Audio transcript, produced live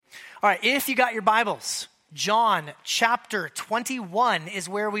All right, if you got your Bibles, John chapter 21 is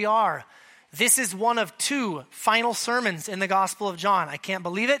where we are. This is one of two final sermons in the Gospel of John. I can't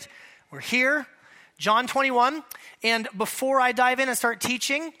believe it. We're here, John 21. And before I dive in and start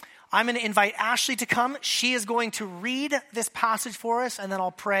teaching, I'm going to invite Ashley to come. She is going to read this passage for us, and then I'll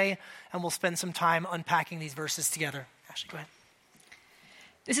pray, and we'll spend some time unpacking these verses together. Ashley, go ahead.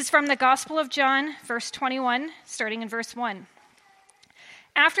 This is from the Gospel of John, verse 21, starting in verse 1.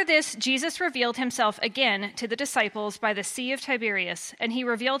 After this, Jesus revealed himself again to the disciples by the Sea of Tiberias, and he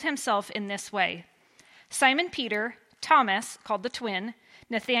revealed himself in this way. Simon Peter, Thomas, called the twin,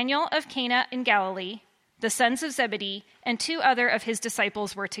 Nathanael of Cana in Galilee, the sons of Zebedee, and two other of his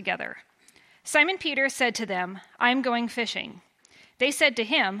disciples were together. Simon Peter said to them, "I am going fishing." They said to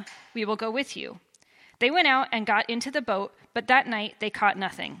him, "We will go with you." They went out and got into the boat, but that night they caught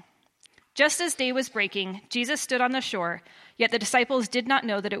nothing. Just as day was breaking, Jesus stood on the shore, yet the disciples did not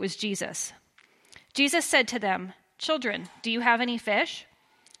know that it was Jesus. Jesus said to them, "Children, do you have any fish?"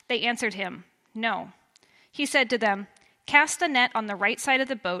 They answered him, "No." He said to them, "Cast the net on the right side of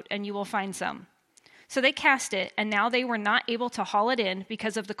the boat, and you will find some." So they cast it, and now they were not able to haul it in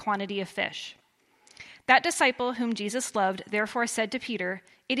because of the quantity of fish. That disciple whom Jesus loved therefore said to Peter,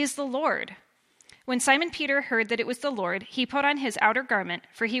 "It is the Lord." When Simon Peter heard that it was the Lord, he put on his outer garment,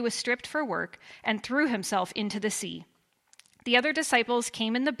 for he was stripped for work, and threw himself into the sea. The other disciples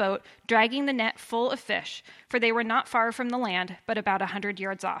came in the boat, dragging the net full of fish, for they were not far from the land, but about 100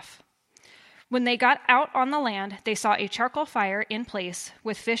 yards off. When they got out on the land, they saw a charcoal fire in place,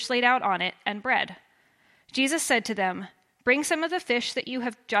 with fish laid out on it, and bread. Jesus said to them, "Bring some of the fish that you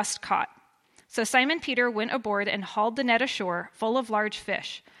have just caught." So Simon Peter went aboard and hauled the net ashore, full of large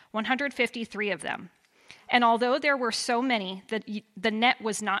fish, 153 of them. And although there were so many, the net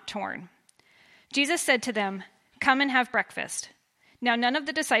was not torn. Jesus said to them, "Come and have breakfast." Now none of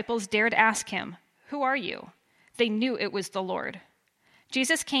the disciples dared ask him, "Who are you?" They knew it was the Lord.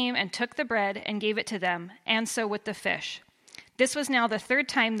 Jesus came and took the bread and gave it to them, and so with the fish. This was now the third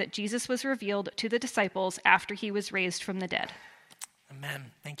time that Jesus was revealed to the disciples after he was raised from the dead.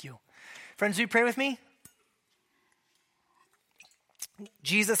 Amen. Thank you. Friends, will you pray with me?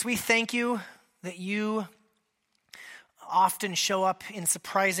 Jesus, we thank you that you often show up in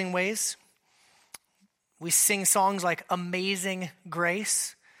surprising ways. We sing songs like Amazing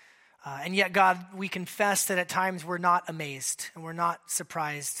Grace, and yet, God, we confess that at times we're not amazed and we're not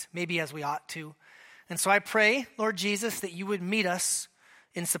surprised, maybe as we ought to. And so I pray, Lord Jesus, that you would meet us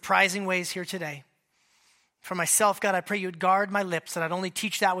in surprising ways here today. For myself, God, I pray you would guard my lips, that I'd only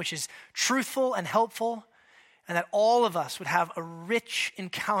teach that which is truthful and helpful, and that all of us would have a rich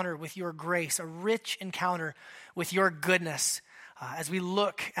encounter with your grace, a rich encounter with your goodness as we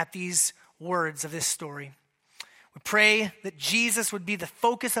look at these words of this story. We pray that Jesus would be the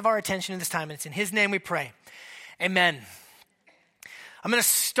focus of our attention in this time, and it's in his name we pray. Amen. I'm going to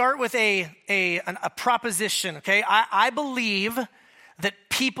start with a proposition, okay? I believe that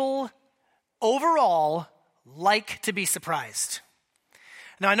people overall like to be surprised.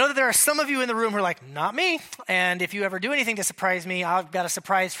 Now, I know that there are some of you in the room who are like, not me. And if you ever do anything to surprise me, I've got a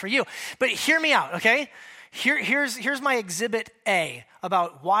surprise for you. But hear me out, okay? Here's my exhibit A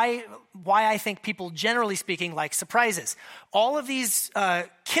about why I think people, generally speaking, like surprises. All of these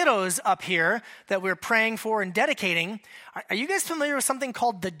kiddos up here that we're praying for and dedicating, are you guys familiar with something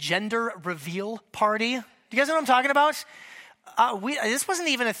called the gender reveal party? Do you guys know what I'm talking about? This wasn't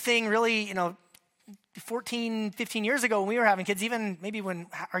even a thing really, 14, 15 years ago when we were having kids, even maybe when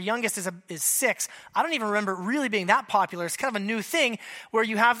our youngest is 6, I don't even remember it really being that popular. It's kind of a new thing where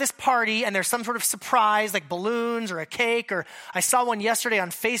you have this party and there's some sort of surprise like balloons or a cake, or I saw one yesterday on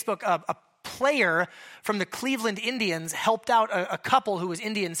Facebook, a player from the Cleveland Indians helped out a couple who was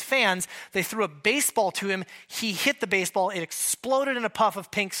Indians fans. They threw a baseball to him. He hit the baseball. It exploded in a puff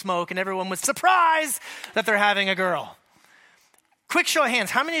of pink smoke and everyone was surprised that they're having a girl. Quick show of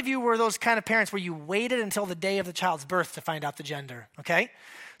hands. How many of you were those kind of parents where you waited until the day of the child's birth to find out the gender? Okay?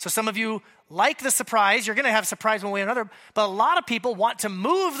 So some of you like the surprise. You're going to have surprise one way or another. But a lot of people want to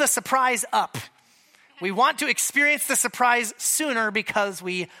move the surprise up. We want to experience the surprise sooner because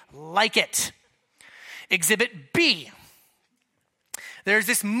we like it. Exhibit B. There's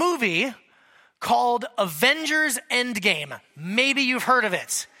this movie called Avengers Endgame. Maybe you've heard of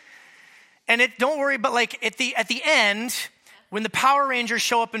it. And don't worry, but like at the end, when the Power Rangers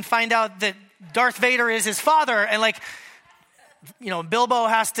show up and find out that Darth Vader is his father, and Bilbo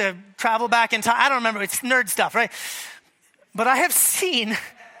has to travel back in time. I don't remember. It's nerd stuff, right? But I have seen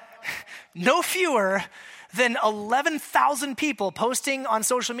no fewer than 11,000 people posting on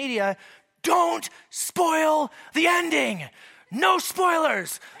social media, "Don't spoil the ending. No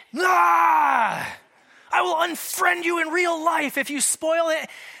spoilers. I will unfriend you in real life if you spoil it at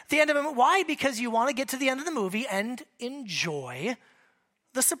the end of it. Why? Because you want to get to the end of the movie and enjoy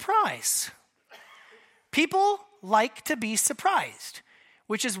the surprise. People like to be surprised,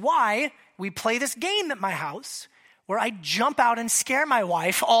 which is why we play this game at my house where I jump out and scare my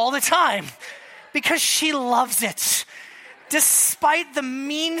wife all the time because she loves it. Despite the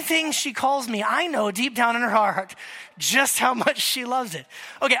mean things she calls me, I know deep down in her heart just how much she loves it.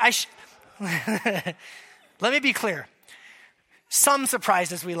 Okay, let me be clear. Some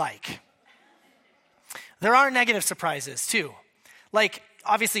surprises we like. There are negative surprises too. Like,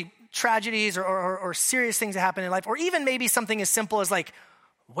 obviously, tragedies or serious things that happen in life, or even maybe something as simple as like,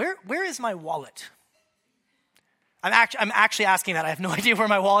 where is my wallet? I'm actually asking that. I have no idea where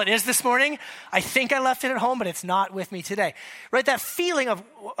my wallet is this morning. I think I left it at home, but it's not with me today. Right? That feeling of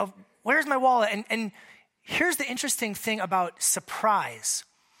where's my wallet? And here's the interesting thing about surprise.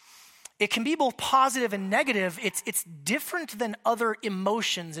 It can be both positive and negative. It's different than other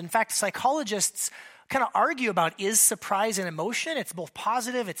emotions. In fact, psychologists kind of argue about, is surprise an emotion? It's both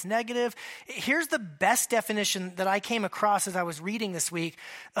positive, it's negative. Here's the best definition that I came across as I was reading this week.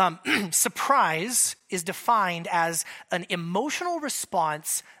 Surprise is defined as an emotional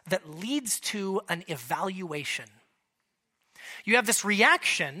response that leads to an evaluation. You have this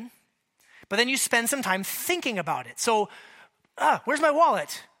reaction, but then you spend some time thinking about it. So, where's my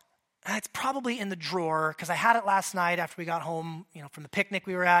wallet? It's probably in the drawer because I had it last night after we got home, from the picnic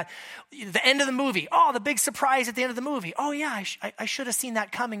we were at. The end of the movie. Oh, the big surprise at the end of the movie. Oh yeah, I should have seen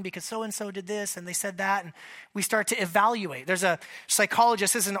that coming because so-and-so did this and they said that. And we start to evaluate. There's a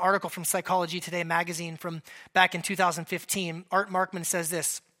psychologist, this is an article from Psychology Today magazine from back in 2015. Art Markman says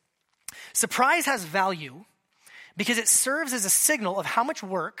this: surprise has value because it serves as a signal of how much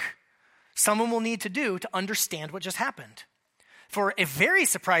work someone will need to do to understand what just happened. For a very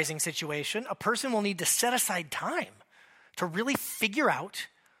surprising situation, a person will need to set aside time to really figure out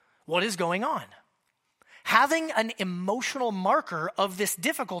what is going on. Having an emotional marker of this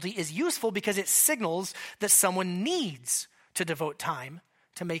difficulty is useful because it signals that someone needs to devote time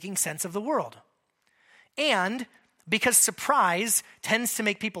to making sense of the world. And because surprise tends to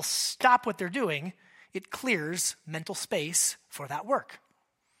make people stop what they're doing, it clears mental space for that work.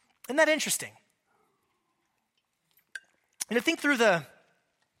 Isn't that interesting? And to think through the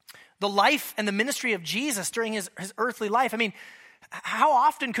life and the ministry of Jesus during his earthly life, how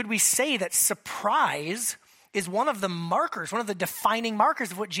often could we say that surprise is one of the markers, one of the defining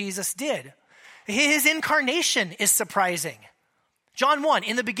markers of what Jesus did? His incarnation is surprising. John 1,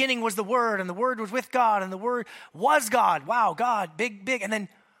 in the beginning was the Word, and the Word was with God, and the Word was God. Wow, God, big. And then,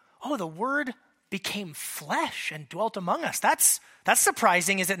 the Word became flesh and dwelt among us. That's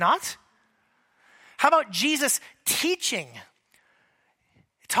surprising, is it not? How about Jesus teaching?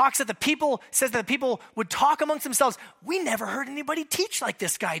 It says that the people would talk amongst themselves. We never heard anybody teach like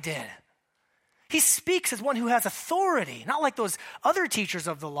this guy did. He speaks as one who has authority, not like those other teachers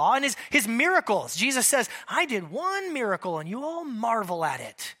of the law. And his miracles, Jesus says, I did one miracle and you all marvel at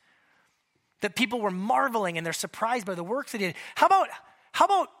it. That people were marveling and they're surprised by the works that he did. How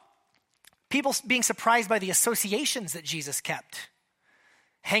about people being surprised by the associations that Jesus kept?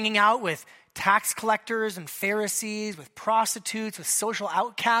 Hanging out with tax collectors and Pharisees, with prostitutes, with social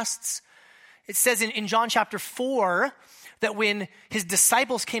outcasts. It says in John chapter 4 that when his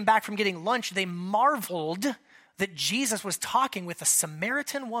disciples came back from getting lunch, they marveled that Jesus was talking with a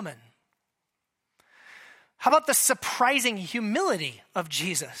Samaritan woman. How about the surprising humility of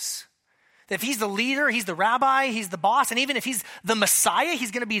Jesus? That if he's the leader, he's the rabbi, he's the boss, and even if he's the Messiah,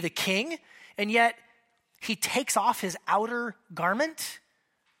 he's going to be the king, and yet he takes off his outer garment,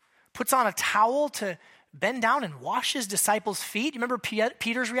 puts on a towel to bend down and wash his disciples' feet. You remember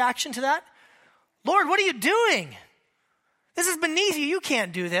Peter's reaction to that? Lord, what are you doing? This is beneath you. You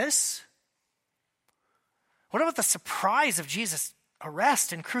can't do this. What about the surprise of Jesus'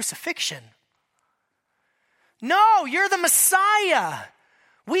 arrest and crucifixion? No, you're the Messiah.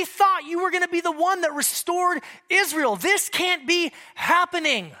 We thought you were going to be the one that restored Israel. This can't be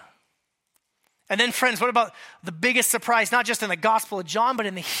happening. And then, friends, what about the biggest surprise, not just in the Gospel of John, but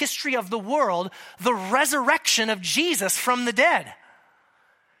in the history of the world, the resurrection of Jesus from the dead?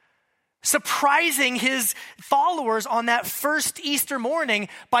 Surprising his followers on that first Easter morning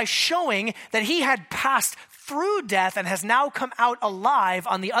by showing that he had passed through death and has now come out alive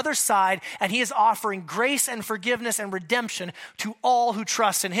on the other side, and he is offering grace and forgiveness and redemption to all who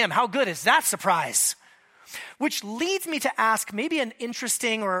trust in him. How good is that surprise? Which leads me to ask maybe an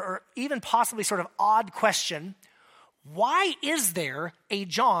interesting or even possibly sort of odd question. Why is there a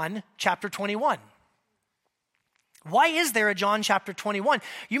John chapter 21? Why is there a John chapter 21?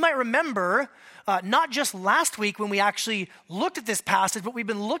 You might remember, not just last week when we actually looked at this passage, but we've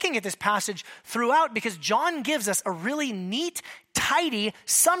been looking at this passage throughout because John gives us a really neat, tidy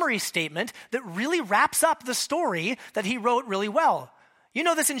summary statement that really wraps up the story that he wrote really well. You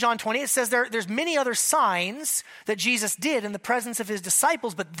know this in John 20, it says there's many other signs that Jesus did in the presence of his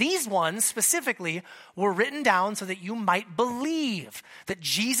disciples, but these ones specifically were written down so that you might believe that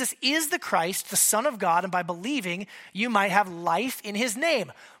Jesus is the Christ, the Son of God, and by believing, you might have life in his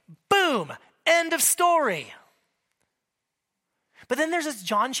name. Boom! End of story. But then there's this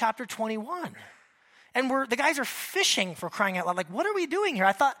John chapter 21. And the guys are fishing, for crying out loud. Like, what are we doing here?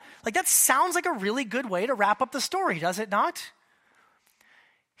 I thought, that sounds like a really good way to wrap up the story, does it not?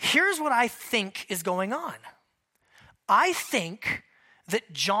 Here's what I think is going on. I think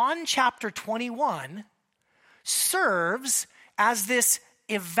that John chapter 21 serves as this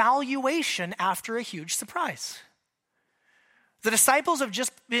evaluation after a huge surprise. The disciples have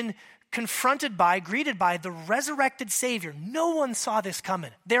just been greeted by the resurrected Savior. No one saw this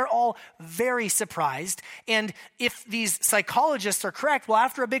coming. They're all very surprised. And if these psychologists are correct, well,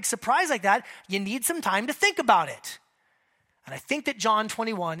 after a big surprise like that, you need some time to think about it. And I think that John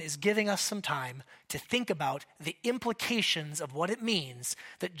 21 is giving us some time to think about the implications of what it means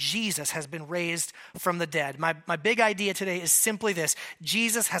that Jesus has been raised from the dead. My big idea today is simply this: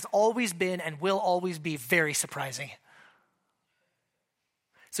 Jesus has always been and will always be very surprising.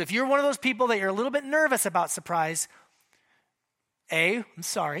 So if you're one of those people that you're a little bit nervous about surprise, A, I'm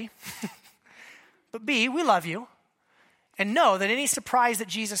sorry. But B, we love you. And know that any surprise that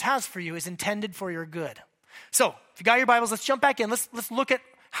Jesus has for you is intended for your good. So, if you got your Bibles, let's jump back in. Let's look at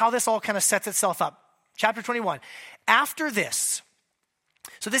how this all kind of sets itself up. Chapter 21. After this,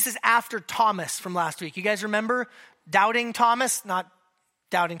 so this is after Thomas from last week. You guys remember doubting Thomas? Not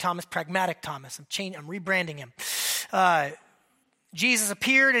doubting Thomas, pragmatic Thomas. I'm rebranding him. Jesus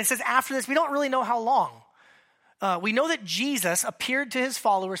appeared, and it says after this, we don't really know how long. We know that Jesus appeared to his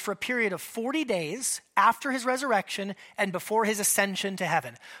followers for a period of 40 days after his resurrection and before his ascension to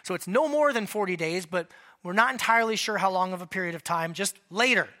heaven. So it's no more than 40 days, but we're not entirely sure how long of a period of time. Just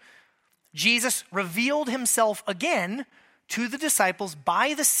later, Jesus revealed himself again to the disciples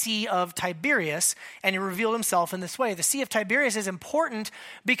by the Sea of Tiberias, and he revealed himself in this way. The Sea of Tiberias is important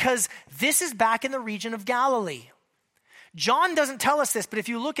because this is back in the region of Galilee. John doesn't tell us this, but if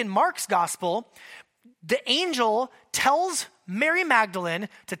you look in Mark's gospel, the angel tells Mary Magdalene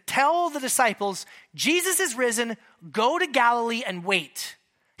to tell the disciples, Jesus is risen, go to Galilee and wait.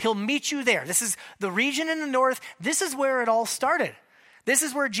 He'll meet you there. This is the region in the north. This is where it all started. This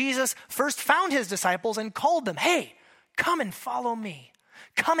is where Jesus first found his disciples and called them, hey, come and follow me.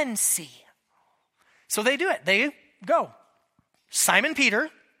 Come and see. So they do it. They go. Simon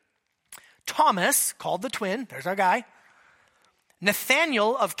Peter, Thomas, called the twin, there's our guy,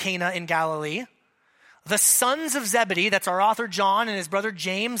 Nathanael of Cana in Galilee, the sons of Zebedee, that's our author John and his brother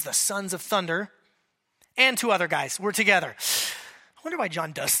James, the sons of thunder, and two other guys were together. I wonder why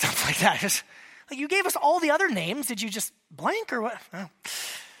John does stuff like that. Like, you gave us all the other names. Did you just blank or what? Oh.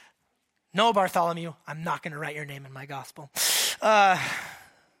 No, Bartholomew, I'm not going to write your name in my gospel. So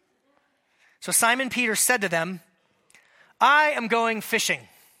Simon Peter said to them, I am going fishing.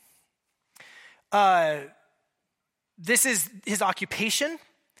 This is his occupation.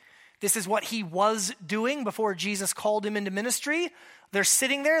 This is what he was doing before Jesus called him into ministry. They're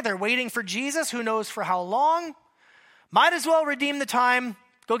sitting there. They're waiting for Jesus. Who knows for how long? Might as well redeem the time.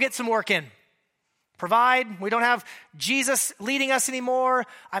 Go get some work in. Provide. We don't have Jesus leading us anymore.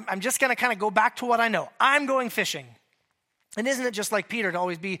 I'm just going to kind of go back to what I know. I'm going fishing. And isn't it just like Peter to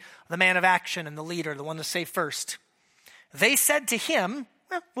always be the man of action and the leader, the one to say first? They said to him,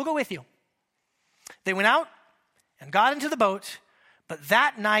 well, we'll go with you. They went out and got into the boat, but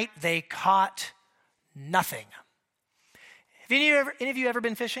that night they caught nothing. Have any of you ever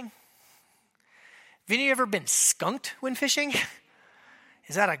been fishing? Have any of you ever been skunked when fishing?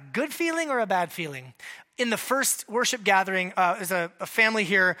 Is that a good feeling or a bad feeling? In the first worship gathering, there's a family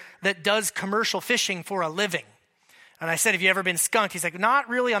here that does commercial fishing for a living. And I said, have you ever been skunked? He's like, not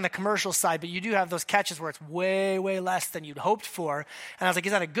really on the commercial side, but you do have those catches where it's way, way less than you'd hoped for. And I was like,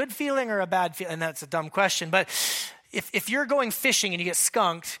 is that a good feeling or a bad feeling? And that's a dumb question. But if you're going fishing and you get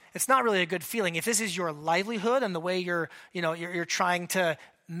skunked, it's not really a good feeling. If this is your livelihood and the way you're trying to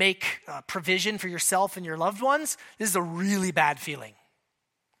make provision for yourself and your loved ones, this is a really bad feeling.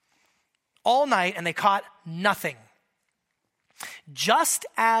 All night, and they caught nothing. Just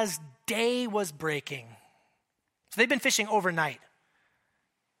as day was breaking. So they've been fishing overnight.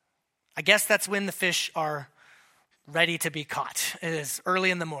 I guess that's when the fish are ready to be caught. It is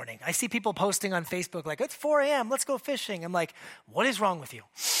early in the morning. I see people posting on Facebook like, it's 4 a.m., let's go fishing. I'm like, what is wrong with you?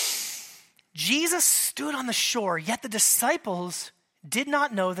 Jesus stood on the shore, yet the disciples did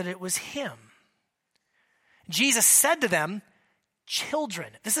not know that it was him. Jesus said to them, children.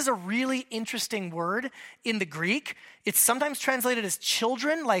 This is a really interesting word in the Greek. It's sometimes translated as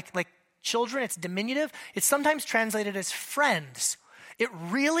children, like children, it's diminutive. It's sometimes translated as friends. It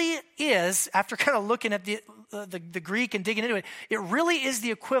really is, after kind of looking at the Greek and digging into it, it really is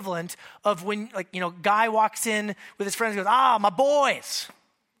the equivalent of when, guy walks in with his friends and goes, my boys.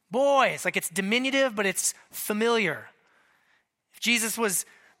 Like it's diminutive, but it's familiar. If Jesus was,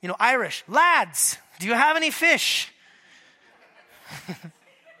 Irish, lads, do you have any fish?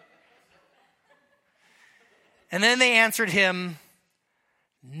 And then they answered him,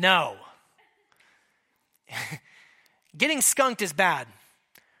 no. Getting skunked is bad.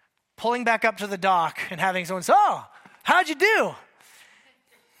 Pulling back up to the dock and having someone say, oh, how'd you do?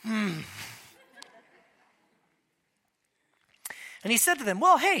 And he said to them,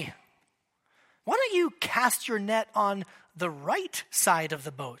 well, hey, why don't you cast your net on the right side of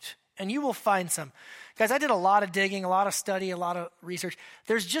the boat and you will find some. Guys, I did a lot of digging, a lot of study, a lot of research.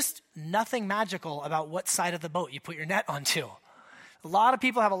 There's just nothing magical about what side of the boat you put your net onto. A lot of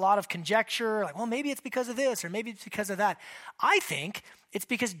people have a lot of conjecture, like, well, maybe it's because of this or maybe it's because of that. I think it's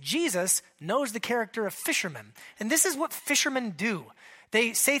because Jesus knows the character of fishermen. And this is what fishermen do.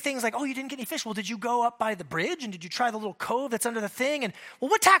 They say things like, oh, you didn't get any fish. Well, did you go up by the bridge? And did you try the little cove that's under the thing? And, well,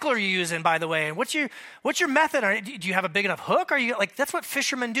 what tackle are you using, by the way? And what's your method? Do you have a big enough hook? That's what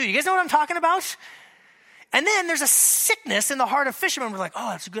fishermen do. You guys know what I'm talking about? And then there's a sickness in the heart of fishermen. We're like,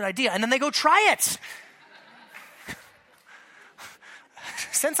 oh, that's a good idea. And then they go try it.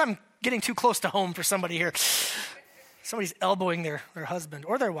 Since I'm getting too close to home for somebody here, somebody's elbowing their husband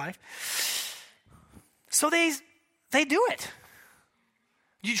or their wife. So they do it.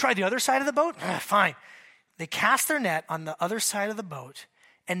 Did you try the other side of the boat? Fine. They cast their net on the other side of the boat,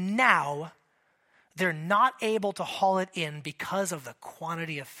 and now they're not able to haul it in because of the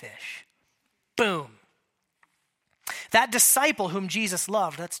quantity of fish. Boom. That disciple whom Jesus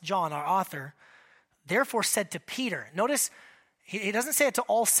loved, that's John, our author, therefore said to Peter. Notice, he doesn't say it to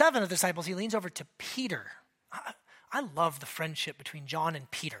all 7 of the disciples. He leans over to Peter. I love the friendship between John and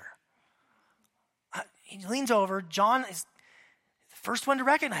Peter. He leans over. John is the first one to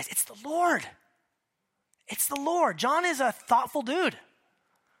recognize it's the Lord. It's the Lord. John is a thoughtful dude.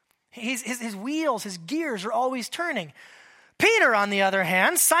 His wheels, his gears are always turning. Peter, on the other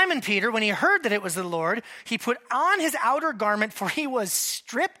hand, Simon Peter, when he heard that it was the Lord, he put on his outer garment, for he was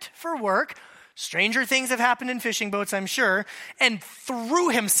stripped for work. Stranger things have happened in fishing boats, I'm sure, and threw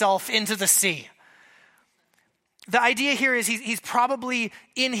himself into the sea. The idea here is he's probably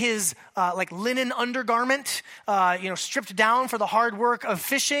in his linen undergarment, stripped down for the hard work of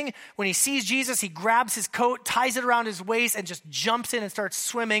fishing. When he sees Jesus, he grabs his coat, ties it around his waist, and just jumps in and starts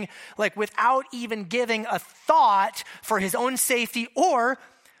swimming, without even giving a thought for his own safety or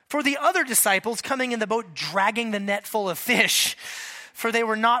for the other disciples coming in the boat dragging the net full of fish. For they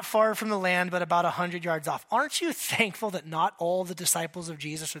were not far from the land, but about 100 yards off. Aren't you thankful that not all the disciples of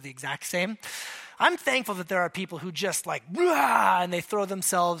Jesus are the exact same? I'm thankful that there are people who just and they throw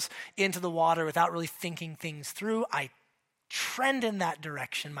themselves into the water without really thinking things through. I trend in that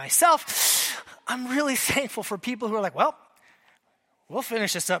direction myself. I'm really thankful for people who are like, well, we'll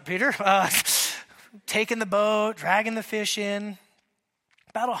finish this up, Peter. Taking the boat, dragging the fish in,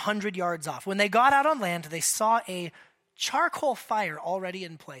 about 100 yards off. When they got out on land, they saw a charcoal fire already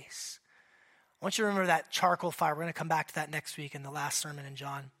in place. I want you to remember that charcoal fire. We're going to come back to that next week in the last sermon in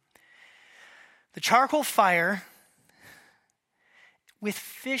John. The charcoal fire with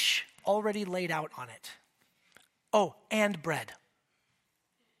fish already laid out on it. Oh, and bread.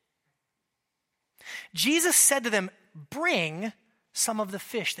 Jesus said to them, bring some of the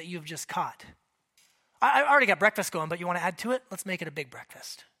fish that you've just caught. I already got breakfast going, but you want to add to it? Let's make it a big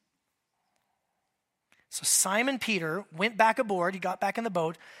breakfast. So Simon Peter went back aboard. He got back in the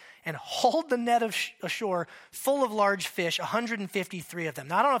boat and hauled the net ashore full of large fish, 153 of them.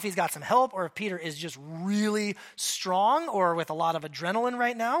 Now, I don't know if he's got some help or if Peter is just really strong or with a lot of adrenaline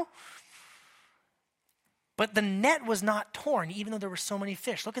right now. But the net was not torn, even though there were so many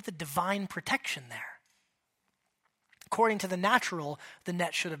fish. Look at the divine protection there. According to the natural, the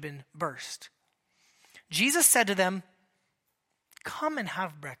net should have been burst. Jesus said to them, come and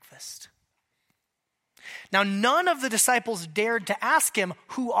have breakfast. Now, none of the disciples dared to ask him,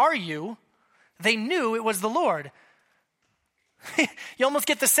 who are you? They knew it was the Lord. You almost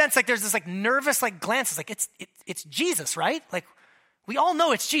get the sense there's this nervous glance. It's it's Jesus, right? We all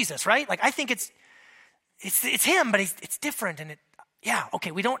know it's Jesus, right? I think it's him, but it's different. And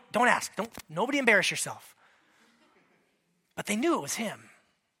okay, we don't ask. Nobody embarrass yourself. But they knew it was him.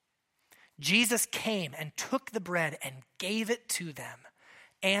 Jesus came and took the bread and gave it to them,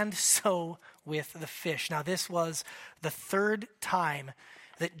 and so with the fish. Now, this was the third time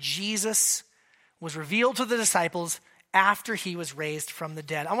that Jesus was revealed to the disciples after he was raised from the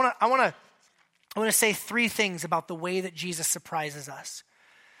dead. I want to say three things about the way that Jesus surprises us.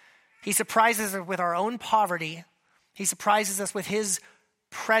 He surprises us with our own poverty. He surprises us with his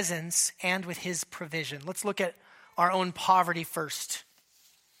presence and with his provision. Let's look at our own poverty first.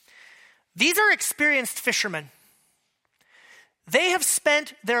 These are experienced fishermen. They have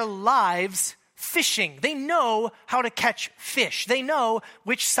spent their lives fishing. They know how to catch fish. They know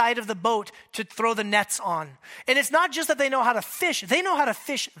which side of the boat to throw the nets on. And it's not just that they know how to fish. They know how to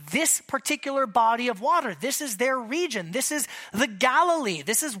fish this particular body of water. This is their region. This is the Galilee.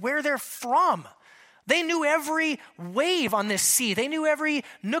 This is where they're from. They knew every wave on this sea. They knew every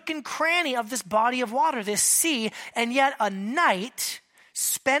nook and cranny of this body of water, this sea. And yet a night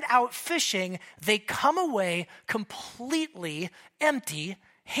spent out fishing, they come away completely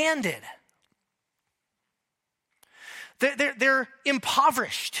empty-handed. They're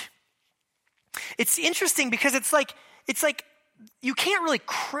impoverished. It's interesting because it's like you can't really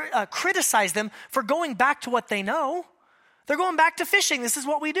criticize them for going back to what they know. They're going back to fishing. This is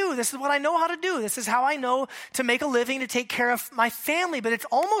what we do. This is what I know how to do. This is how I know to make a living, to take care of my family. But it's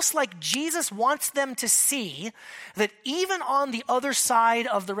almost like Jesus wants them to see that even on the other side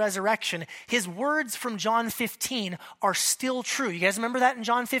of the resurrection, his words from John 15 are still true. You guys remember that in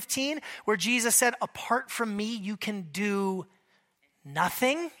John 15 where Jesus said, apart from me, you can do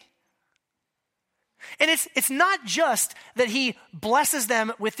nothing? And it's not just that he blesses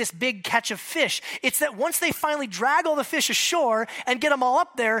them with this big catch of fish. It's that once they finally drag all the fish ashore and get them all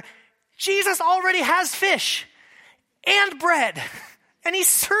up there, Jesus already has fish and bread, and he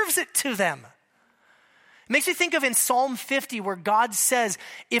serves it to them. It makes me think of in Psalm 50 where God says,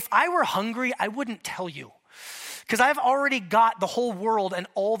 if I were hungry, I wouldn't tell you, because I've already got the whole world and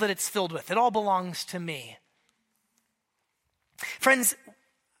all that it's filled with. It all belongs to me. Friends,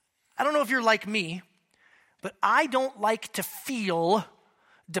 I don't know if you're like me, but I don't like to feel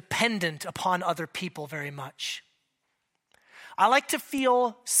dependent upon other people very much. I like to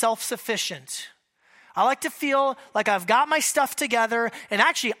feel self-sufficient. I like to feel like I've got my stuff together. And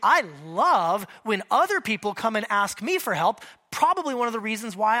actually, I love when other people come and ask me for help. Probably one of the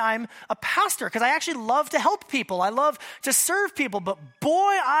reasons why I'm a pastor, because I actually love to help people. I love to serve people. But boy,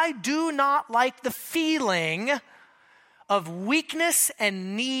 I do not like the feeling of weakness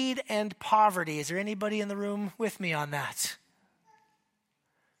and need and poverty. Is there anybody in the room with me on that?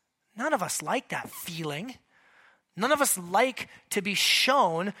 None of us like that feeling. None of us like to be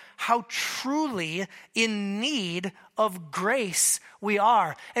shown how truly in need of grace we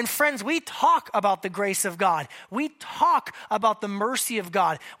are. And friends, we talk about the grace of God. We talk about the mercy of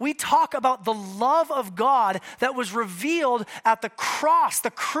God. We talk about the love of God that was revealed at the cross, the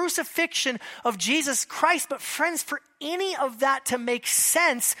crucifixion of Jesus Christ. But friends, for any of that to make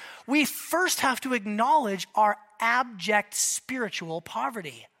sense, we first have to acknowledge our abject spiritual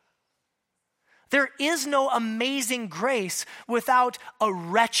poverty. There is no amazing grace without a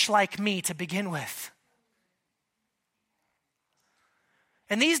wretch like me to begin with.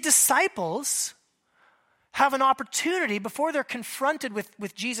 And these disciples have an opportunity before they're confronted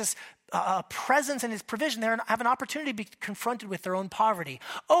with Jesus' presence and his provision. They have an opportunity to be confronted with their own poverty.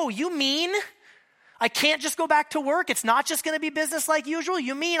 Oh, you mean I can't just go back to work? It's not just going to be business like usual?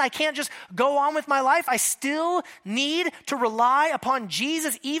 You mean I can't just go on with my life? I still need to rely upon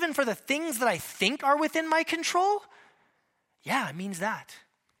Jesus even for the things that I think are within my control? Yeah, it means that.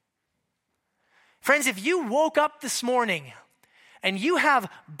 Friends, if you woke up this morning and you have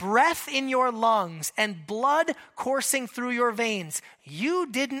breath in your lungs and blood coursing through your veins, you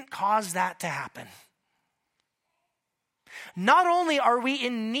didn't cause that to happen. Not only are we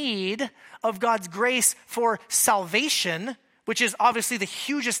in need of God's grace for salvation, which is obviously the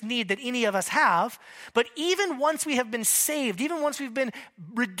hugest need that any of us have, but even once we have been saved, even once we've been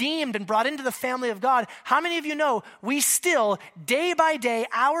redeemed and brought into the family of God, how many of you know we still, day by day,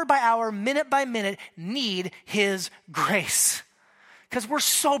 hour by hour, minute by minute, need his grace? Because we're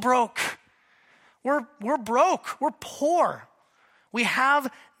so broke. We're broke. We're poor. We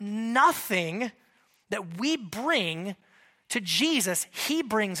have nothing that we bring to Jesus. He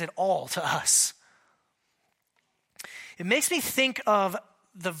brings it all to us. It makes me think of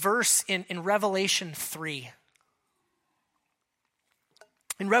the verse in Revelation 3.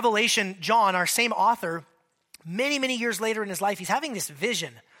 In Revelation, John, our same author, many, many years later in his life, he's having this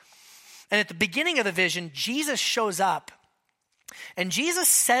vision. And at the beginning of the vision, Jesus shows up, and Jesus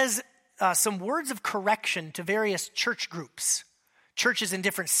says some words of correction to various church groups, churches in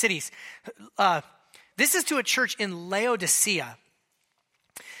different cities. This is to a church in Laodicea.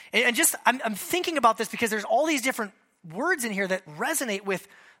 And just, I'm thinking about this because there's all these different words in here that resonate with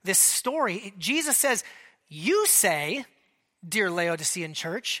this story. Jesus says, you say, dear Laodicean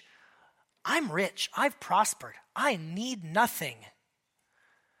church, I'm rich, I've prospered, I need nothing.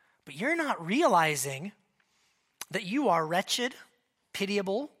 But you're not realizing that you are wretched,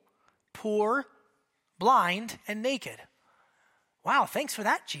 pitiable, poor, blind, and naked. Wow, thanks for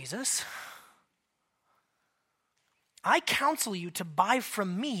that, Jesus. I counsel you to buy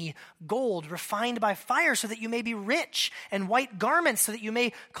from me gold refined by fire so that you may be rich, and white garments so that you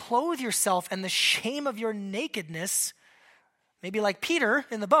may clothe yourself, and the shame of your nakedness, maybe like Peter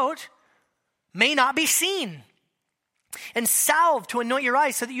in the boat, may not be seen. And salve to anoint your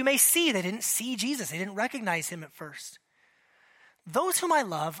eyes so that you may see. They didn't see Jesus. They didn't recognize him at first. Those whom I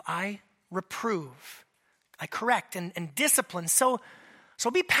love, I reprove. I correct and discipline. So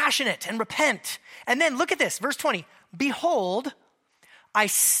be passionate and repent. And then look at this, verse 20. Behold, I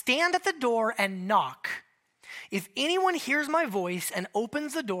stand at the door and knock. If anyone hears my voice and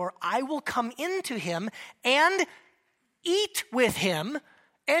opens the door, I will come into him and eat with him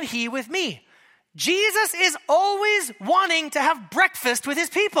and he with me. Jesus is always wanting to have breakfast with his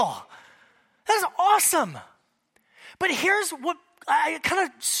people. That is awesome. But here's what kind of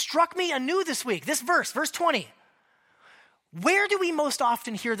struck me anew this week. This verse 20. Where do we most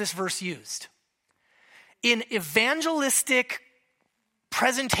often hear this verse used? In evangelistic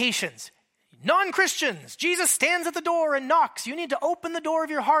presentations. Non-Christians, Jesus stands at the door and knocks. You need to open the door of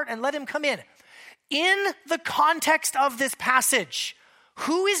your heart and let him come in. In the context of this passage,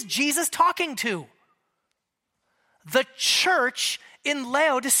 who is Jesus talking to? The church in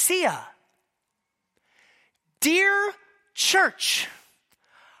Laodicea. Dear church,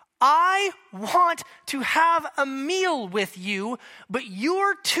 I want to have a meal with you, but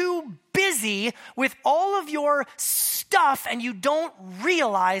you're too busy with all of your stuff and you don't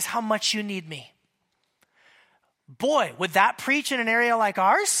realize how much you need me. Boy, would that preach in an area like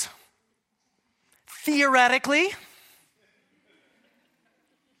ours? Theoretically.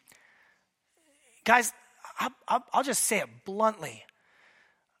 Guys, I'll just say it bluntly.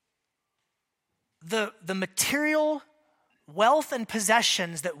 The material wealth and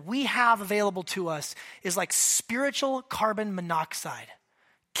possessions that we have available to us is like spiritual carbon monoxide.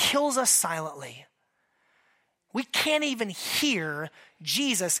 Kills us silently. We can't even hear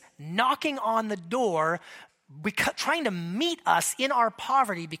Jesus knocking on the door, trying to meet us in our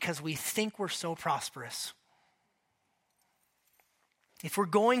poverty because we think we're so prosperous. If we're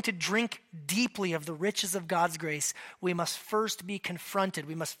going to drink deeply of the riches of God's grace, we must first be confronted.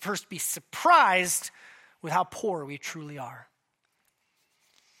 We must first be surprised with how poor we truly are.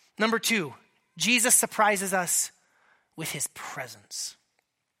 Number 2, Jesus surprises us with his presence.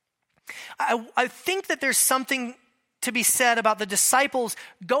 I think that there's something to be said about the disciples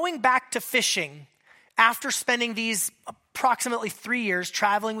going back to fishing after spending these approximately 3 years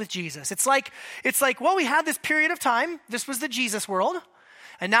traveling with Jesus. It's like, well, we had this period of time. This was the Jesus world.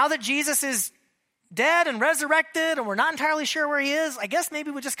 And now that Jesus is dead and resurrected and we're not entirely sure where he is, I guess maybe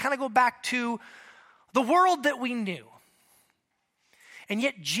we just kind of go back to the world that we knew. And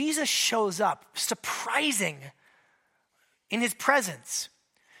yet Jesus shows up, surprising in his presence.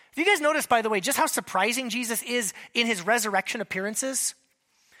 Have you guys noticed, by the way, just how surprising Jesus is in his resurrection appearances?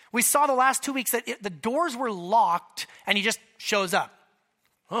 We saw the last 2 weeks that the doors were locked and he just shows up.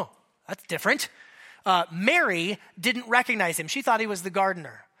 Oh, that's different. Mary didn't recognize him. She thought he was the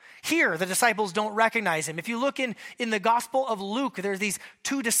gardener. Here, the disciples don't recognize him. If you look in the Gospel of Luke, there's these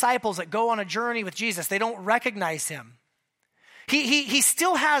 2 disciples that go on a journey with Jesus. They don't recognize him. He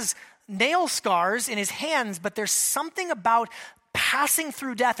still has nail scars in his hands, but there's something about passing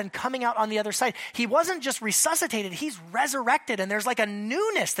through death and coming out on the other side. He wasn't just resuscitated, he's resurrected, and there's like a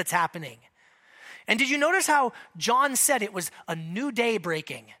newness that's happening. And did you notice how John said it was a new day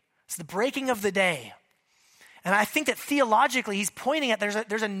breaking? It's the breaking of the day. And I think that theologically he's pointing at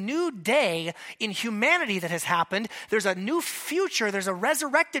there's a new day in humanity that has happened. There's a new future. There's a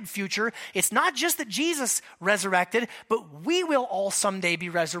resurrected future. It's not just that Jesus resurrected, but we will all someday be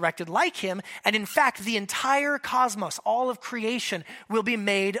resurrected like him. And in fact, the entire cosmos, all of creation, will be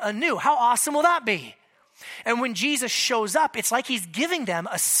made anew. How awesome will that be? And when Jesus shows up, it's like he's giving them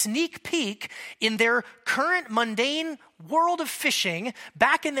a sneak peek in their current mundane world of fishing,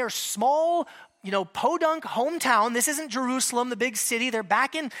 back in their small, podunk hometown. This isn't Jerusalem, the big city. They're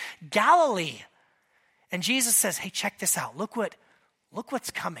back in Galilee. And Jesus says, hey, check this out. Look what's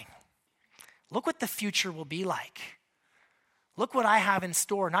coming. look what the future will be like. Look what I have in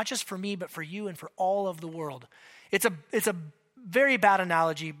store, not just for me, but for you and for all of the world. It's a very bad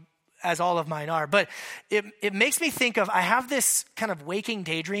analogy, as all of mine are, but it makes me think of, I have this kind of waking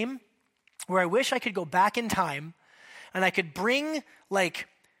daydream where I wish I could go back in time and I could bring like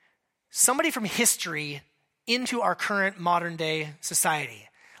somebody from history into our current modern day society.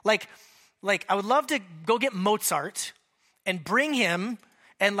 Like I would love to go get Mozart and bring him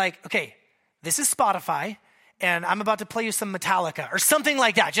and like, okay, this is Spotify and I'm about to play you some Metallica or something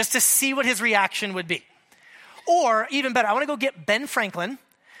like that, just to see what his reaction would be. Or even better, I want to go get Ben Franklin.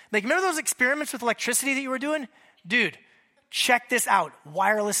 Like, remember those experiments with electricity that you were doing? Dude, check this out.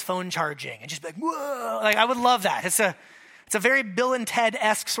 Wireless phone charging. And just be like, whoa. Like, I would love that. It's a very Bill and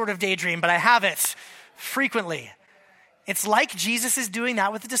Ted-esque sort of daydream, but I have it frequently. It's like Jesus is doing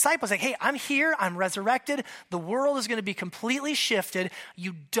that with the disciples. Like, hey, I'm here. I'm resurrected. The world is going to be completely shifted.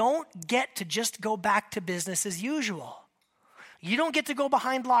 You don't get to just go back to business as usual. You don't get to go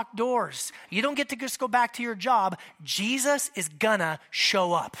behind locked doors. You don't get to just go back to your job. Jesus is gonna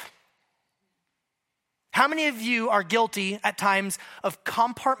show up. How many of you are guilty at times of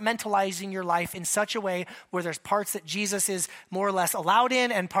compartmentalizing your life in such a way where there's parts that Jesus is more or less allowed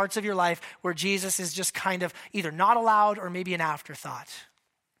in and parts of your life where Jesus is just kind of either not allowed or maybe an afterthought?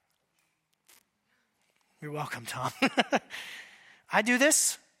 You're welcome, Tom. I do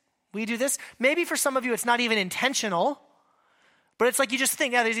this. We do this. Maybe for some of you it's not even intentional. But it's like you just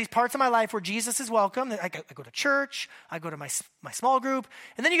think, yeah, there's these parts of my life where Jesus is welcome. I go to church, I go to my small group,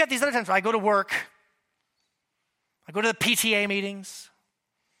 and then you got these other times where I go to work, I go to the PTA meetings,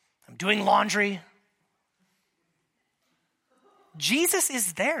 I'm doing laundry. Jesus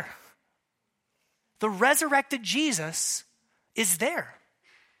is there. The resurrected Jesus is there.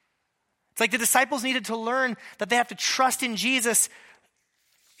 It's like the disciples needed to learn that they have to trust in Jesus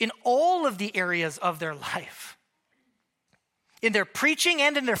in all of the areas of their life. In their preaching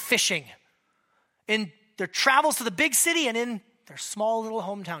and in their fishing, in their travels to the big city and in their small little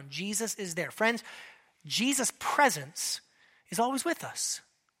hometown, Jesus is there. Friends, Jesus' presence is always with us.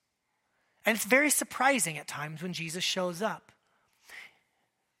 And it's very surprising at times when Jesus shows up.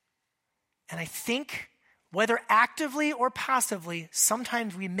 And I think, whether actively or passively,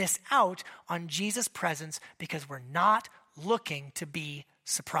 sometimes we miss out on Jesus' presence because we're not looking to be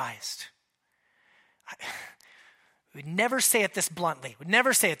surprised. We'd never say it this bluntly. We'd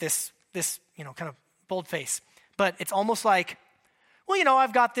never say it this kind of bold face. But it's almost like, well,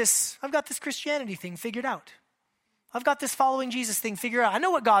 I've got this Christianity thing figured out. I've got this following Jesus thing figured out. I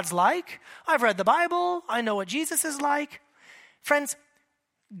know what God's like. I've read the Bible. I know what Jesus is like. Friends,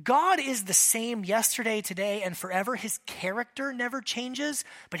 God is the same yesterday, today, and forever. His character never changes,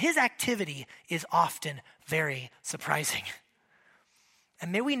 but his activity is often very surprising.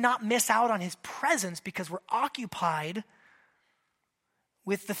 And may we not miss out on his presence because we're occupied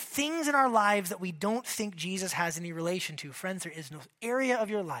with the things in our lives that we don't think Jesus has any relation to. Friends, there is no area of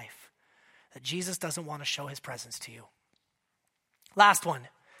your life that Jesus doesn't want to show his presence to you. Last one.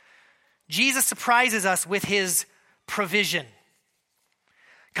 Jesus surprises us with his provision.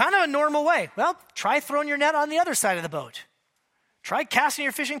 Kind of a normal way. Well, try throwing your net on the other side of the boat. Try casting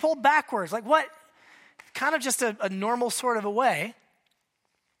your fishing pole backwards. Like what? Kind of just a normal sort of a way.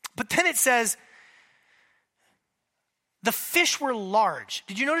 But then it says, the fish were large.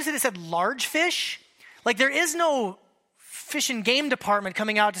 Did you notice that it said large fish? Like there is no fish and game department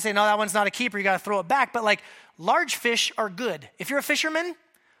coming out to say, no, that one's not a keeper, you got to throw it back. But like large fish are good. If you're a fisherman,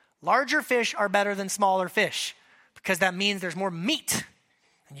 larger fish are better than smaller fish because that means there's more meat.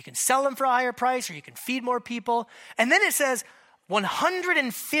 And you can sell them for a higher price or you can feed more people. And then it says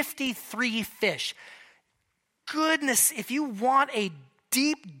 153 fish. Goodness, if you want a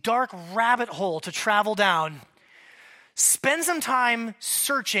deep, dark rabbit hole to travel down, spend some time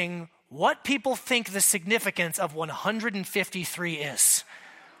searching what people think the significance of 153 is.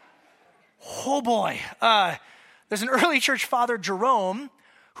 Oh boy. There's an early church father, Jerome,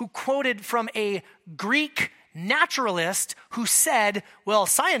 who quoted from a Greek naturalist who said, well,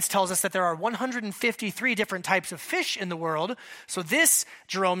 science tells us that there are 153 different types of fish in the world. So this,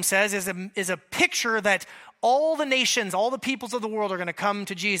 Jerome says, is a picture that all the nations, all the peoples of the world are going to come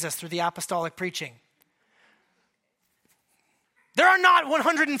to Jesus through the apostolic preaching. There are not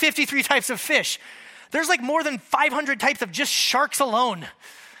 153 types of fish. There's like more than 500 types of just sharks alone.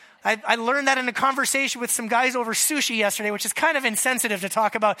 I learned that in a conversation with some guys over sushi yesterday, which is kind of insensitive to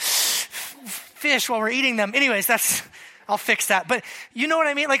talk about fish while we're eating them. Anyways, I'll fix that. But you know what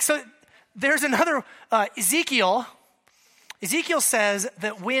I mean? Like, so there's another, Ezekiel says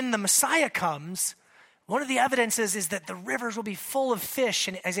that when the Messiah comes, One of the evidences is that the rivers will be full of fish,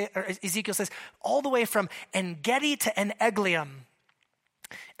 and Ezekiel says, all the way from En-Gedi to En-Eglaim.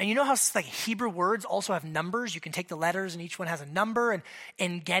 And you know how like Hebrew words also have numbers? You can take the letters and each one has a number. And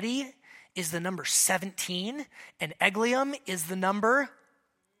En-Gedi is the number 17. And Eglaim is the number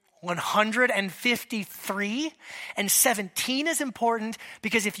 153. And 17 is important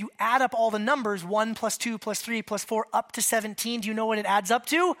because if you add up all the numbers, 1 plus 2 plus 3 plus 4 up to 17, do you know what it adds up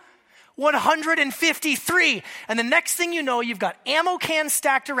to? 153. And the next thing you know, you've got ammo cans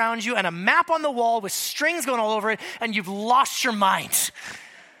stacked around you and a map on the wall with strings going all over it, and you've lost your mind.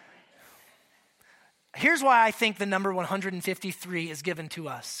 Here's why I think the number 153 is given to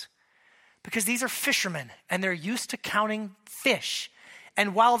us. Because these are fishermen, and they're used to counting fish.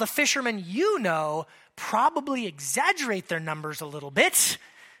 And while the fishermen you know probably exaggerate their numbers a little bit,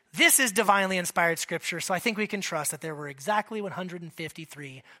 this is divinely inspired scripture, so I think we can trust that there were exactly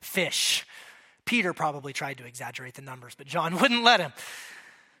 153 fish. Peter probably tried to exaggerate the numbers, but John wouldn't let him.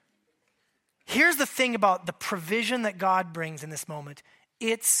 Here's the thing about the provision that God brings in this moment.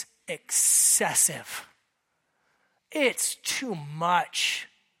 It's excessive. It's too much.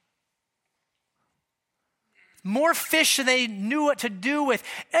 More fish than they knew what to do with.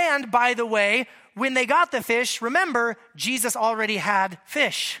 And by the way, when they got the fish, remember, Jesus already had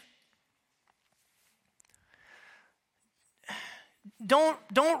fish.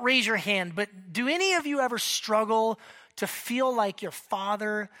 Don't raise your hand, but do any of you ever struggle to feel like your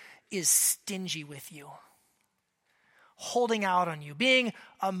father is stingy with you? Holding out on you, being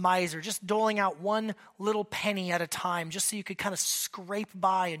a miser, just doling out one little penny at a time just so you could kind of scrape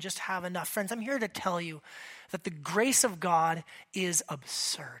by and just have enough. Friends, I'm here to tell you that the grace of God is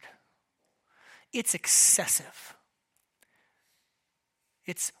absurd. It's excessive.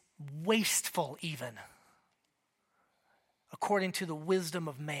 It's wasteful even, according to the wisdom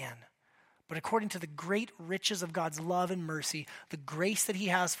of man. But according to the great riches of God's love and mercy, the grace that he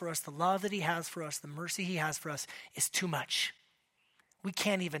has for us, the love that he has for us, the mercy he has for us is too much. We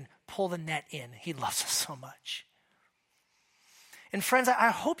can't even pull the net in. He loves us so much. And friends, I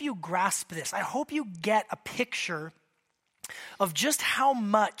hope you grasp this. I hope you get a picture of just how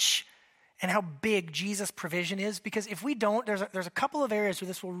much and how big Jesus' provision is, because if we don't, there's a couple of areas where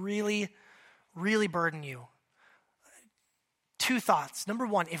this will really, really burden you. Two thoughts. Number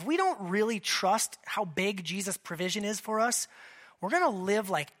one, if we don't really trust how big Jesus' provision is for us, we're going to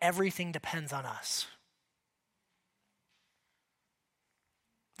live like everything depends on us.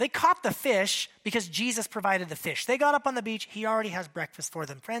 They caught the fish because Jesus provided the fish. They got up on the beach. He already has breakfast for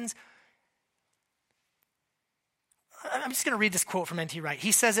them. Friends, I'm just going to read this quote from N.T. Wright.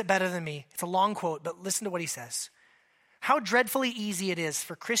 He says it better than me. It's a long quote, but listen to what he says. How dreadfully easy it is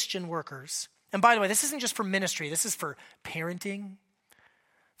for Christian workers. And by the way, this isn't just for ministry. This is for parenting,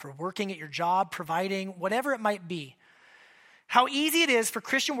 for working at your job, providing, whatever it might be. How easy it is for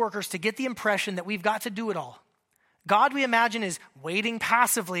Christian workers to get the impression that we've got to do it all. God, we imagine, is waiting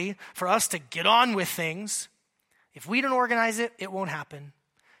passively for us to get on with things. If we don't organize it, it won't happen.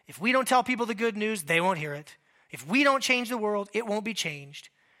 If we don't tell people the good news, they won't hear it. If we don't change the world, it won't be changed.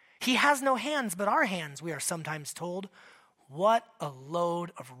 He has no hands but our hands, we are sometimes told. What a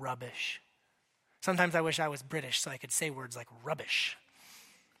load of rubbish. Sometimes I wish I was British so I could say words like rubbish.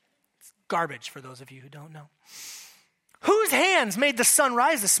 It's garbage for those of you who don't know. Whose hands made the sun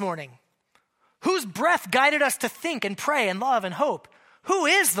rise this morning? Whose breath guided us to think and pray and love and hope? Who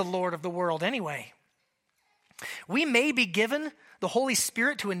is the Lord of the world anyway? We may be given the Holy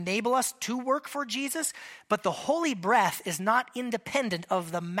Spirit to enable us to work for Jesus, but the holy breath is not independent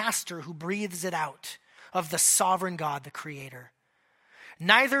of the master who breathes it out, of the sovereign God, the creator.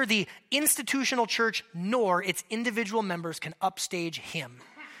 Neither the institutional church nor its individual members can upstage him.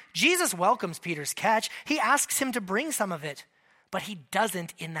 Jesus welcomes Peter's catch. He asks him to bring some of it, but he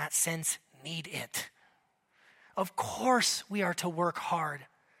doesn't, in that sense, need it. Of course we are to work hard.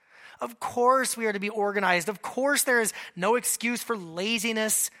 Of course we are to be organized. Of course there is no excuse for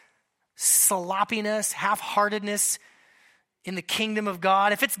laziness, sloppiness, half-heartedness in the kingdom of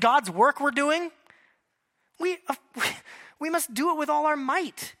God. If it's God's work we're doing, we must do it with all our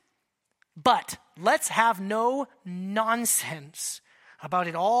might. But let's have no nonsense about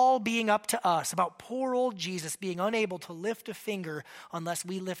it all being up to us, about poor old Jesus being unable to lift a finger unless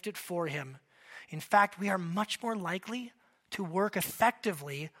we lift it for him. In fact, we are much more likely to work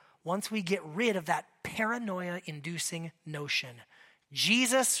effectively once we get rid of that paranoia-inducing notion.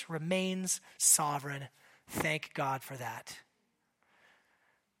 Jesus remains sovereign. Thank God for that.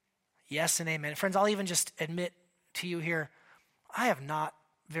 Yes and amen. Friends, I'll even just admit to you here, I have not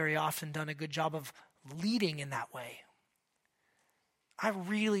very often done a good job of leading in that way. I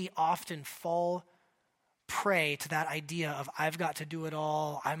really often fall prey to that idea of I've got to do it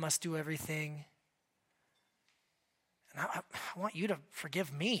all, I must do everything. And I want you to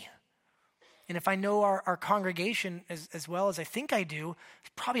forgive me. And if I know our congregation as well as I think I do,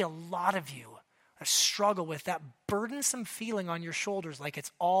 there's probably a lot of you that struggle with that burdensome feeling on your shoulders like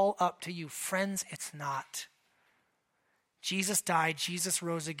it's all up to you. Friends, it's not. Jesus died, Jesus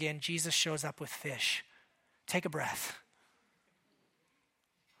rose again, Jesus shows up with fish. Take a breath.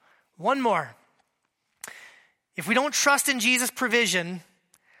 One more. If we don't trust in Jesus' provision,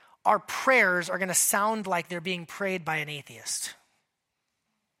 our prayers are going to sound like they're being prayed by an atheist.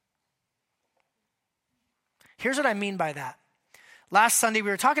 Here's what I mean by that. Last Sunday, we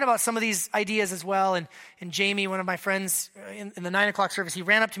were talking about some of these ideas as well, and Jamie, one of my friends in the 9 o'clock service, he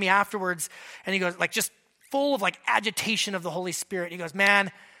ran up to me afterwards, and he goes, like, just full of, like, agitation of the Holy Spirit. He goes,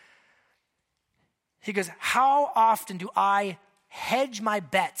 man, how often do I hedge my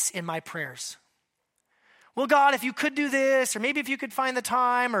bets in my prayers? Well, God, if you could do this, or maybe if you could find the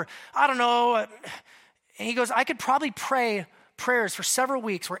time, or I don't know. And he goes, I could probably pray prayers for several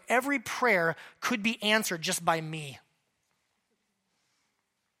weeks where every prayer could be answered just by me.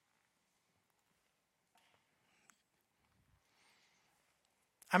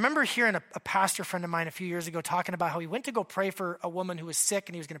 I remember hearing a pastor friend of mine a few years ago talking about how he went to go pray for a woman who was sick,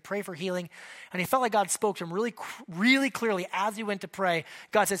 and he was going to pray for healing. And he felt like God spoke to him really, really clearly as he went to pray.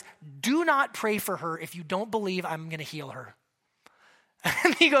 God says, do not pray for her if you don't believe I'm going to heal her.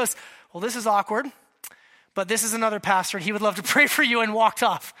 And he goes, well, this is awkward, but this is another pastor. He would love to pray for you, and walked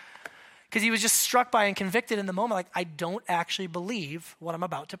off. Because he was just struck by and convicted in the moment. Like, I don't actually believe what I'm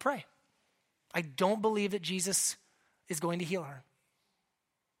about to pray. I don't believe that Jesus is going to heal her.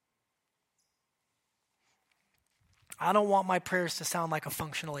 I don't want my prayers to sound like a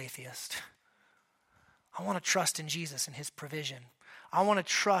functional atheist. I want to trust in Jesus and his provision. I want to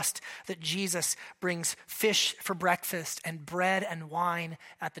trust that Jesus brings fish for breakfast and bread and wine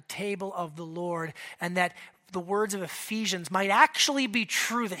at the table of the Lord, and that the words of Ephesians might actually be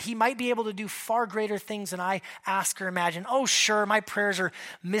true, that he might be able to do far greater things than I ask or imagine. Oh, sure, my prayers are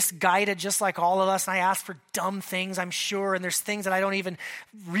misguided just like all of us, and I ask for dumb things, I'm sure, and there's things that I don't even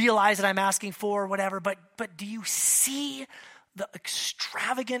realize that I'm asking for or whatever, but do you see the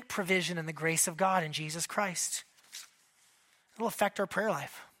extravagant provision and the grace of God in Jesus Christ? It'll affect our prayer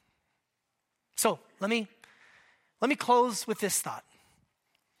life. So let me close with this thought.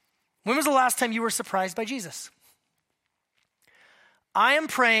 When was the last time you were surprised by Jesus? I am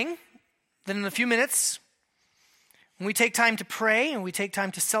praying that in a few minutes, when we take time to pray and we take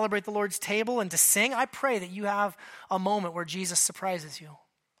time to celebrate the Lord's table and to sing, I pray that you have a moment where Jesus surprises you.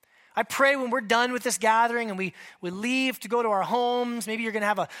 I pray when we're done with this gathering and we leave to go to our homes, maybe you're going to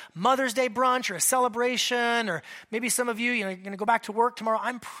have a Mother's Day brunch or a celebration, or maybe some of you, you're going to go back to work tomorrow.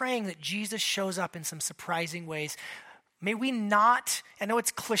 I'm praying that Jesus shows up in some surprising ways. May we not, I know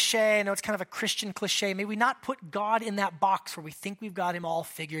it's cliche, I know it's kind of a Christian cliche, may we not put God in that box where we think we've got him all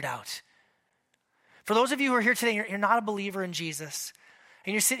figured out. For those of you who are here today, you're not a believer in Jesus,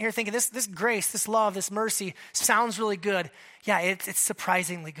 and you're sitting here thinking, this grace, this love, this mercy sounds really good. Yeah, it's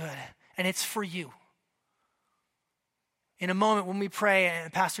surprisingly good, and it's for you. In a moment when we pray,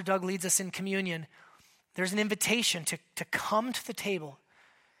 and Pastor Doug leads us in communion, there's an invitation to come to the table,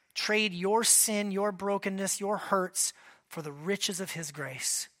 trade your sin, your brokenness, your hurts for the riches of his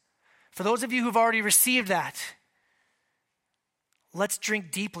grace. For those of you who've already received that, let's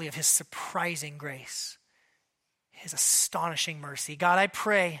drink deeply of his surprising grace, his astonishing mercy. God, I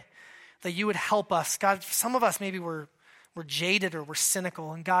pray that you would help us. God, some of us maybe we're jaded or we're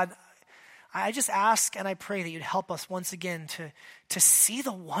cynical. And God, I just ask and I pray that you'd help us once again to see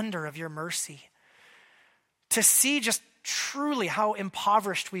the wonder of your mercy, to see just truly how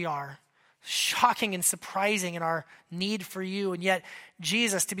impoverished we are, shocking and surprising in our need for you, and yet,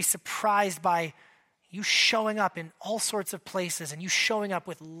 Jesus, to be surprised by you showing up in all sorts of places and you showing up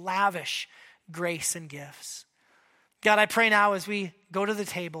with lavish grace and gifts. God, I pray now as we go to the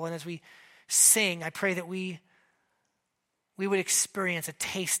table and as we sing, I pray that we would experience a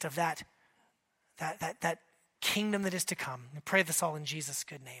taste of that kingdom that is to come. I pray this all in Jesus'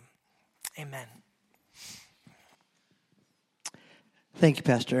 good name. Amen. Thank you,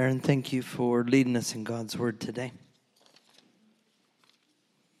 Pastor Aaron. Thank you for leading us in God's word today.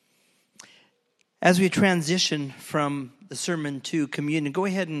 As we transition from the sermon to communion, go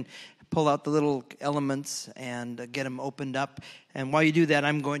ahead and pull out the little elements and get them opened up. And while you do that,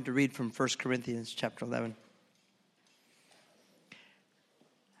 I'm going to read from 1 Corinthians chapter 11.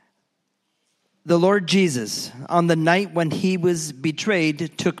 The Lord Jesus, on the night when he was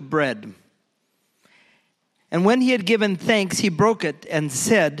betrayed, took bread. And when he had given thanks, he broke it and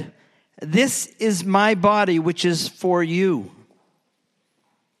said, This is my body, which is for you.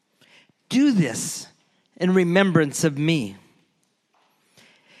 Do this in remembrance of me.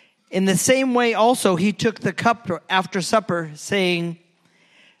 In the same way also he took the cup after supper, saying,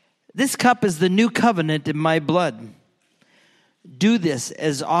 this cup is the new covenant in my blood. Do this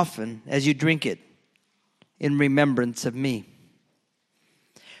as often as you drink it in remembrance of me.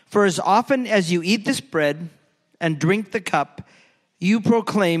 For as often as you eat this bread and drink the cup, you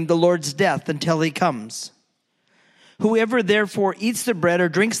proclaim the Lord's death until he comes. Whoever therefore eats the bread or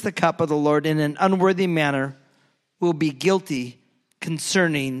drinks the cup of the Lord in an unworthy manner will be guilty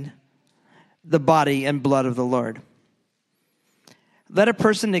concerning the body and blood of the Lord. Let a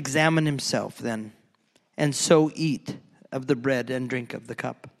person examine himself then, and so eat of the bread and drink of the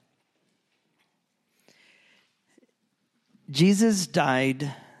cup. Jesus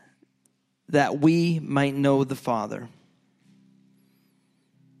died that we might know the Father.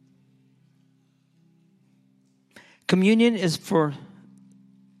 Communion is for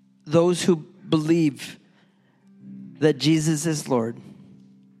those who believe that Jesus is Lord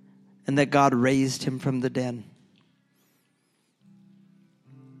and that God raised him from the dead.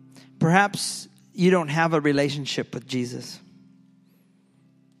 Perhaps you don't have a relationship with Jesus.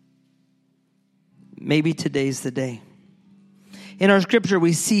 Maybe today's the day. In our scripture,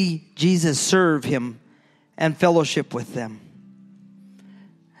 we see Jesus serve him and fellowship with them.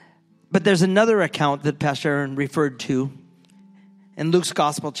 But there's another account that Pastor Aaron referred to in Luke's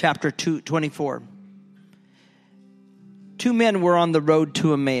Gospel, chapter 24. Two men were on the road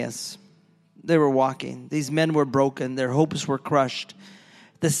to Emmaus. They were walking. These men were broken. Their hopes were crushed.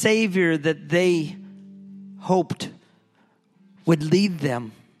 The Savior that they hoped would lead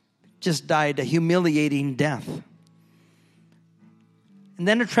them just died a humiliating death. And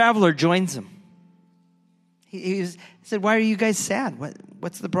then a traveler joins them. He said, why are you guys sad?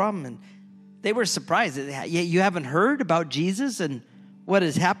 What's the problem? And they were surprised. You haven't heard about Jesus and what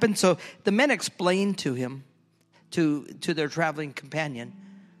has happened? So the men explained to him, to their traveling companion,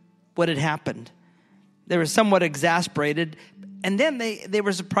 what had happened. They were somewhat exasperated. And then they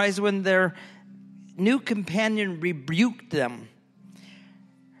were surprised when their new companion rebuked them,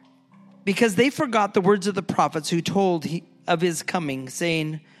 because they forgot the words of the prophets who told of his coming,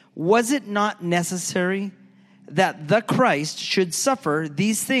 saying, was it not necessary that the Christ should suffer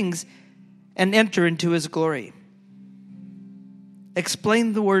these things and enter into his glory?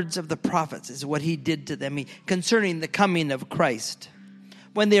 Explain the words of the prophets is what he did to them concerning the coming of Christ.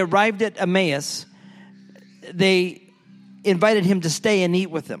 When they arrived at Emmaus, they invited him to stay and eat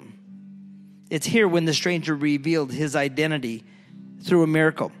with them. It's here when the stranger revealed his identity through a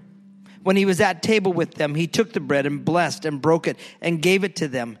miracle. When he was at table with them, he took the bread and blessed and broke it and gave it to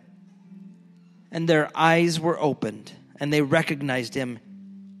them. And their eyes were opened and they recognized him.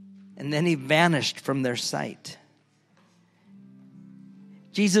 And then he vanished from their sight.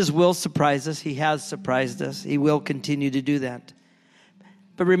 Jesus will surprise us. He has surprised us. He will continue to do that.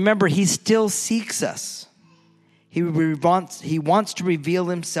 But remember, he still seeks us. He wants to reveal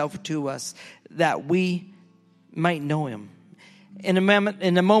himself to us that we might know him. In a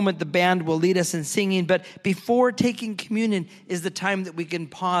moment, the band will lead us in singing, but before taking communion is the time that we can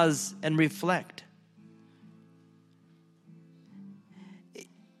pause and reflect.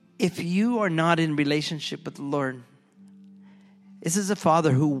 If you are not in relationship with the Lord, this is a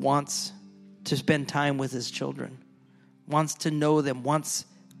father who wants to spend time with his children, wants to know them, wants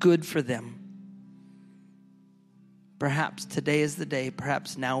good for them. Perhaps today is the day,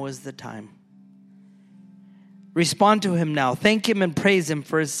 perhaps now is the time. Respond to him now. Thank him and praise him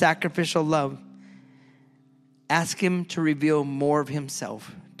for his sacrificial love. Ask him to reveal more of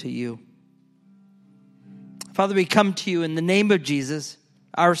himself to you. Father, we come to you in the name of Jesus,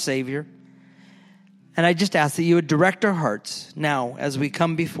 our Savior. And I just ask that you would direct our hearts now as we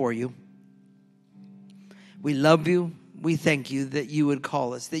come before you. We love you. We thank you that you would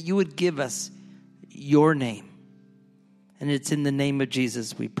call us, that you would give us your name. And it's in the name of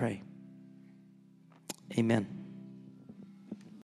Jesus we pray. Amen.